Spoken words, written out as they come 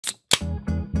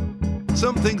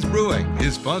Something's Brewing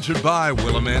is sponsored by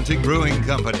Willimantic Brewing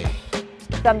Company.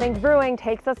 Something's Brewing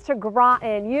takes us to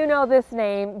Groton. You know this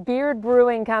name. Beer'd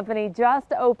Brewing Company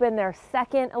just opened their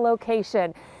second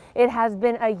location. It has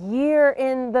been a year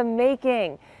in the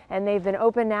making, and they've been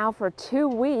open now for 2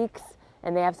 weeks,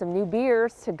 and they have some new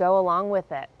beers to go along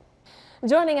with it.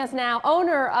 Joining us now,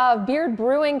 owner of Beer'd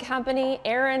Brewing Company,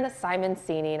 Aaron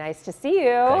Simoncini. Nice to see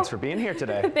you. Thanks for being here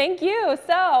today. Thank you.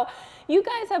 So, you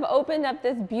guys have opened up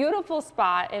this beautiful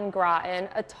spot in Groton,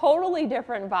 a totally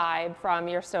different vibe from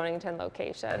your Stonington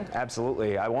location.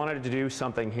 Absolutely. I wanted to do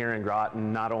something here in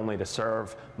Groton, not only to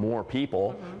serve more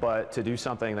people, but to do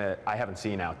something that I haven't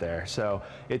seen out there. So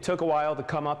it took a while to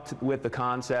come up with the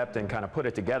concept and kind of put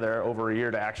it together, over a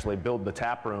year to actually build the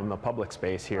tap room, the public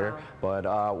space here. Wow.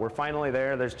 But we're finally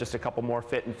there. There's just a couple more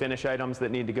fit and finish items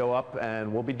that need to go up,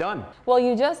 and we'll be done. Well,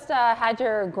 you just had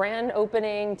your grand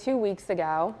opening 2 weeks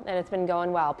ago, and it's been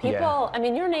going well. People, I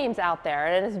mean, your name's out there,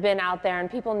 and it's been out there, and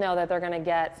people know that they're going to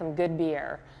get some good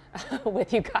beer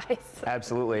with you guys.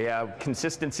 Absolutely, yeah.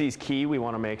 Consistency is key. We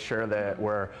want to make sure that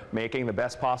we're making the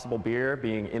best possible beer,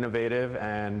 being innovative,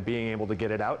 and being able to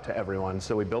get it out to everyone.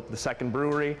 So we built the second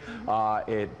brewery.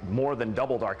 It more than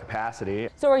doubled our capacity.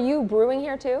 So are you brewing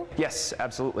here too? Yes,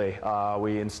 absolutely.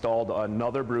 We installed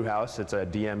another brew house. It's a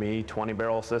DME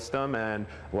 20-barrel system, and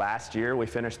last year we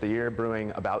finished the year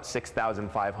brewing about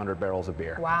 6,500 barrels of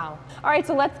beer. Wow. All right,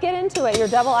 so let's get into it. Your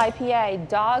double IPA,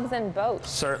 Dogs and Boats.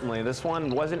 Certainly. This one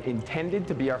wasn't intended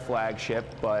to be our flagship,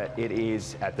 but it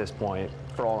is at this point,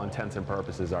 for all intents and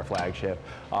purposes, our flagship.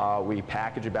 We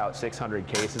package about 600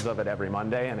 cases of it every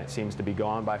Monday, and it seems to be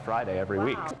gone by Friday every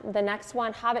week. The next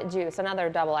one, Hobbit Juice, another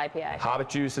double IPA. Hobbit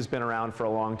Juice has been around for a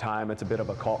long time. It's a bit of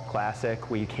a cult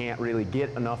classic. We can't really get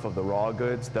enough of the raw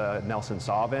goods, the Nelson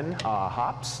Sauvin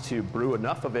hops, to brew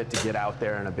enough of it to get out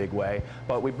there in a big way.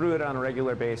 But we brew it on a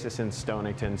regular basis in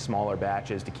Stonington, smaller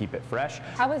batches to keep it fresh.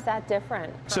 How is that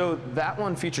different? So that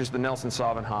one features the Nelson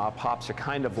Sauvin hop. Hops are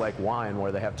kind of like wine,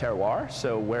 where they have terroir,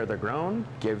 so where they're grown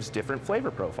gives different flavor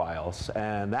profiles.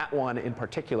 And that one in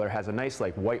particular has a nice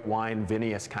like white wine,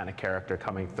 vinous kind of character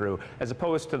coming through, as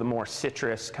opposed to the more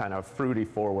citrus kind of fruity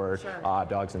forward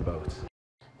Dogs and Boats.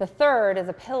 The third is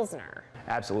a Pilsner.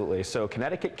 Absolutely. So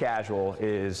Connecticut Casual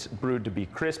is brewed to be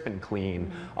crisp and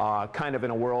clean, kind of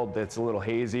in a world that's a little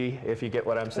hazy, if you get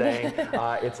what I'm saying.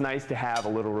 It's nice to have a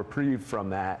little reprieve from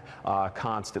that,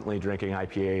 constantly drinking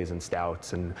IPAs and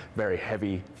stouts and very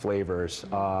heavy flavors.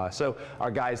 So our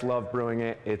guys love brewing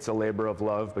it. It's a labor of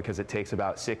love because it takes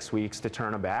about 6 weeks to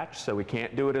turn a batch, so we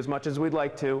can't do it as much as we'd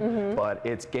like to, but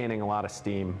it's gaining a lot of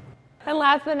steam. And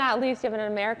last but not least, you have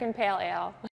an American Pale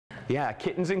Ale. Yeah,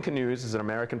 Kittens and Canoes is an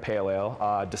American Pale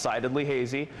Ale, decidedly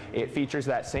hazy. It features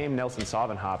that same Nelson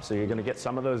Sauvin hop, so you're going to get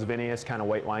some of those vinous kind of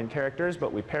white wine characters,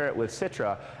 but we pair it with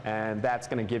Citra, and that's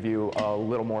going to give you a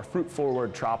little more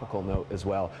fruit-forward tropical note as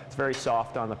well. It's very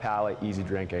soft on the palate, easy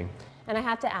drinking. And I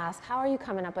have to ask, how are you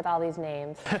coming up with all these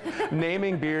names?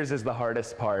 Naming beers is the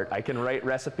hardest part. I can write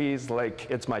recipes like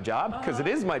it's my job, because it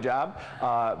is my job,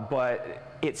 but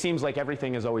it seems like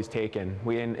everything is always taken.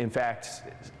 In fact,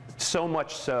 so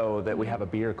much so that we have a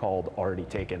beer called Already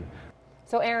Taken.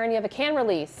 So Aaron, you have a can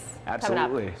release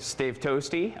Absolutely. coming up. Stave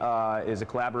Toasty is a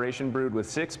collaboration brewed with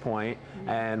 6 Point,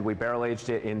 and we barrel aged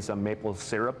it in some maple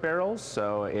syrup barrels,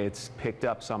 so it's picked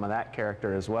up some of that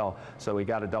character as well. So we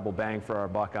got a double bang for our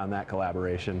buck on that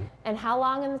collaboration. And how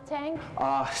long in the tank?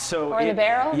 Or in the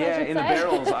barrels? Yeah, in the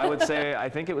barrels. I would say, I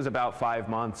think it was about 5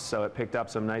 months, so it picked up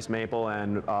some nice maple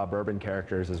and bourbon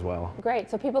characters as well.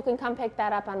 Great. So people can come pick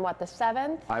that up on what, the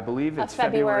 7th? I believe it's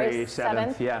February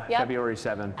 7th. Yeah, yep. February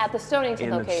 7th. At the Stonington in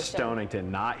location. The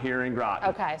Stonington, not here in Groton.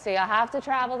 Okay, so you'll have to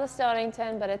travel to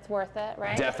Stonington, but it's worth it,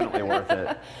 right? Definitely worth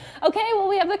it. Okay, well,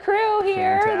 we have the crew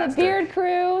here, Fantastic. the Beer'd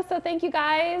crew, so thank you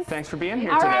guys. Thanks for being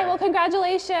here All today. right, well,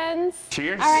 congratulations.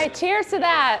 Cheers. All right, cheers to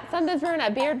that. Something's Brewing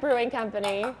at Beer'd Brewing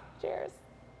Company. Cheers.